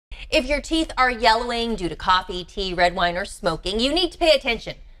If your teeth are yellowing due to coffee, tea, red wine, or smoking, you need to pay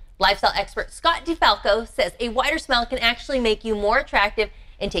attention. Lifestyle expert Scott DeFalco says a whiter smile can actually make you more attractive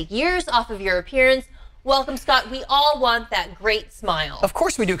and take years off of your appearance. Welcome, Scott. We all want that great smile. Of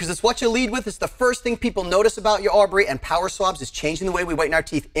course we do, because it's what you lead with. It's the first thing people notice about you, Aubrey, and Power Swabs is changing the way we whiten our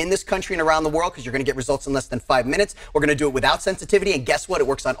teeth in this country and around the world, because you're going to get results in less than 5 minutes. We're going to do it without sensitivity, and guess what? It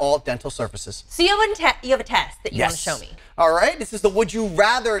works on all dental surfaces. So you have a test that you want to show me. All right, this is the Would You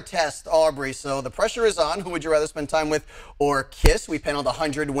Rather test, Aubrey. So the pressure is on. Who would you rather spend time with or kiss? We paneled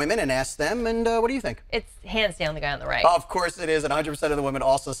 100 women and asked them, and what do you think? It's hands down the guy on the right. Of course it is, and 100% of the women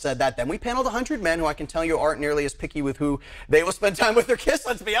also said that. Then we paneled 100 men who I can tell you aren't nearly as picky with who they will spend time with or kiss,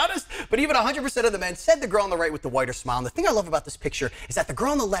 let's be honest. But even 100% of the men said the girl on the right with the whiter smile. And the thing I love about this picture is that the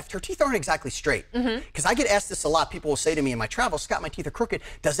girl on the left, her teeth aren't exactly straight. Because I get asked this a lot. People will say to me in my travels, Scott, my teeth are crooked.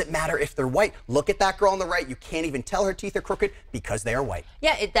 Does it matter if they're white? Look at that girl on the right. You can't even tell her teeth are crooked because they are white.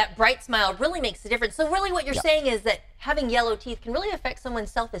 Yeah, that bright smile really makes a difference. So really what you're saying is that having yellow teeth can really affect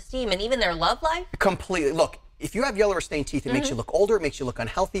someone's self-esteem and even their love life? Completely. Look, if you have yellow or stained teeth, it makes you look older, it makes you look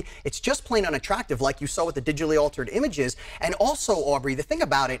unhealthy. It's just plain unattractive, like you saw with the digitally altered images. And also, Aubrey, the thing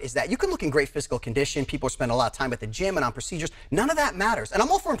about it is that you can look in great physical condition. People spend a lot of time at the gym and on procedures. None of that matters. And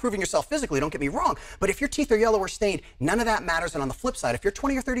I'm all for improving yourself physically, don't get me wrong. But if your teeth are yellow or stained, none of that matters. And on the flip side, if you're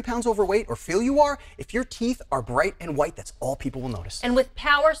 20 or 30 pounds overweight or feel you are, if your teeth are bright and white, that's all people will notice. And with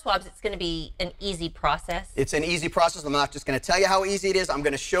Power Swabs, it's going to be an easy process. It's an easy process. I'm not just going to tell you how easy it is. I'm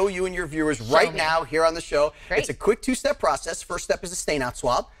going to show you and your viewers right now here on the show. Great. It's a quick two-step process. First step is a stain out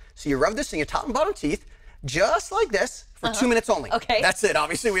swab. So you rub this in your top and bottom teeth, just like this, for 2 minutes only. Okay. That's it.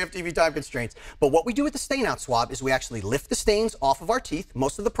 Obviously, we have TV time constraints. But what we do with the stain out swab is we actually lift the stains off of our teeth.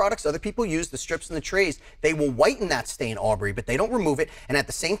 Most of the products other people use, the strips and the trays, they will whiten that stain, Aubrey, but they don't remove it. And at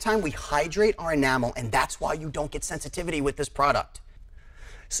the same time, we hydrate our enamel, and that's why you don't get sensitivity with this product.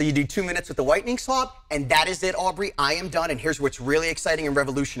 So you do 2 minutes with the whitening swab, and that is it, Aubrey. I am done, and here's what's really exciting and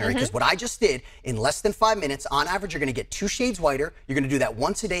revolutionary, because what I just did, in less than 5 minutes, on average, you're going to get 2 shades whiter. You're going to do that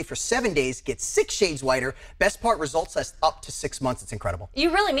once a day for 7 days, get 6 shades whiter. Best part, results last up to 6 months. It's incredible.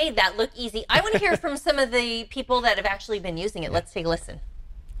 You really made that look easy. I want to hear from some of the people that have actually been using it. Let's take a listen.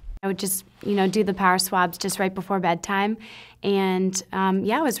 I would just, do the Power Swabs just right before bedtime. And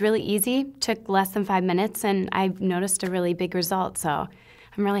yeah, it was really easy. Took less than 5 minutes, and I've noticed a really big result. So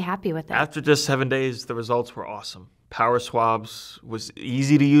I'm really happy with it. After just 7 days, the results were awesome. Power Swabs was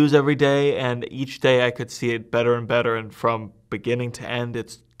easy to use every day, and each day I could see it better and better. And from beginning to end,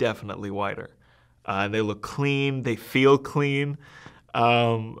 it's definitely whiter. They look clean, they feel clean,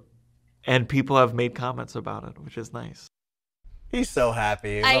 and people have made comments about it, which is nice. He's so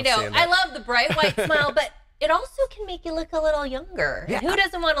happy. I know. I love the bright white smile, but it also can make you look a little younger. Yeah. And who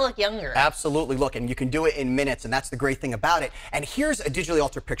doesn't want to look younger? Absolutely. Look, and you can do it in minutes, and that's the great thing about it. And here's a digitally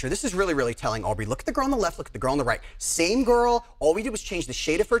altered picture. This is really, really telling, Aubrey. Look at the girl on the left, look at the girl on the right. Same girl. All we did was change the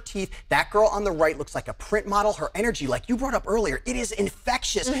shade of her teeth. That girl on the right looks like a print model. Her energy, like you brought up earlier, it is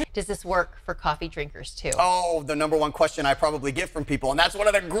infectious. Does this work for coffee drinkers too? Oh, the #1 question I probably get from people, and that's one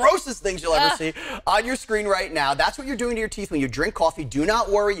of the grossest things you'll ever see on your screen right now. That's what you're doing to your teeth when you drink coffee. Do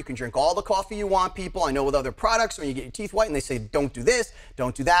not worry. You can drink all the coffee you want, people. I know with other products, when you get your teeth white and they say, don't do this,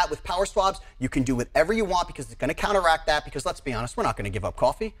 don't do that. With Power Swabs, you can do whatever you want because it's going to counteract that, because let's be honest, we're not going to give up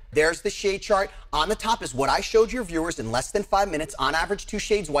coffee. There's the shade chart. On the top is what I showed your viewers in less than 5 minutes, on average 2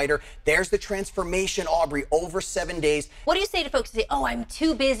 shades whiter. There's the transformation, Aubrey, over 7 days. What do you say to folks who say, oh, I'm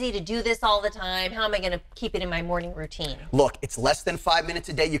too busy to do this all the time. How am I going to keep it in my morning routine? Look, it's less than 5 minutes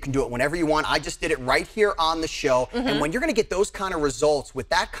a day. You can do it whenever you want. I just did it right here on the show. And when you're going to get those kind of results with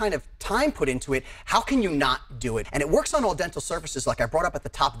that kind of time put into it, how can you not do it? And it works on all dental surfaces, like I brought up at the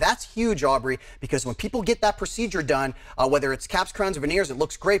top. That's huge, Aubrey, because when people get that procedure done, whether it's caps, crowns, or veneers, it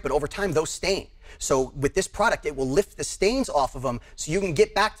looks great, but over time, those stain. So with this product, it will lift the stains off of them so you can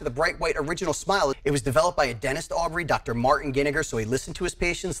get back to the bright white original smile. It was developed by a dentist, Aubrey, Dr. Martin Ginniger, so he listened to his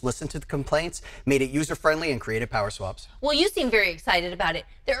patients, listened to the complaints, made it user-friendly, and created Power Swabs. Well, you seem very excited about it.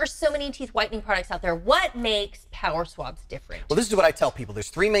 There are so many teeth whitening products out there. What makes Power Swabs different? Well, this is what I tell people. There's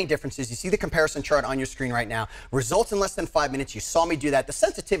 3 main differences. You see the comparison chart on your screen right now. Results in less than 5 minutes. You saw me do that. The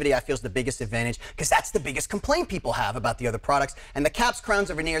sensitivity, I feel, is the biggest advantage because that's the biggest complaint people have about the other products. And the caps, crowns,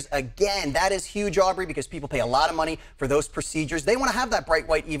 and veneers, again, that is huge, Aubrey, because people pay a lot of money for those procedures. They want to have that bright,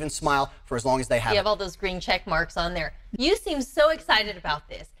 white, even smile for as long as they have it. You have all those green check marks on there. You seem so excited about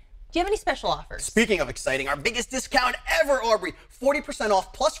this. Do you have any special offers? Speaking of exciting, our biggest discount ever, Aubrey. 40%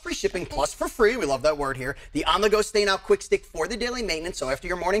 off plus free shipping plus for free. We love that word here. The on-the-go stain out quick stick for the daily maintenance. So after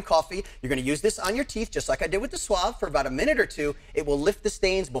your morning coffee, you're going to use this on your teeth just like I did with the swab for about a minute or two. It will lift the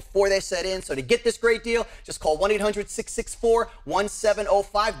stains before they set in. So to get this great deal, just call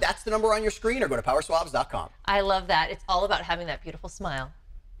 1-800-664-1705. That's the number on your screen, or go to powerswabs.com. I love that. It's all about having that beautiful smile.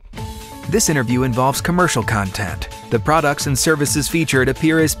 This interview involves commercial content. The products and services featured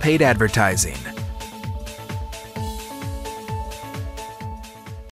appear as paid advertising.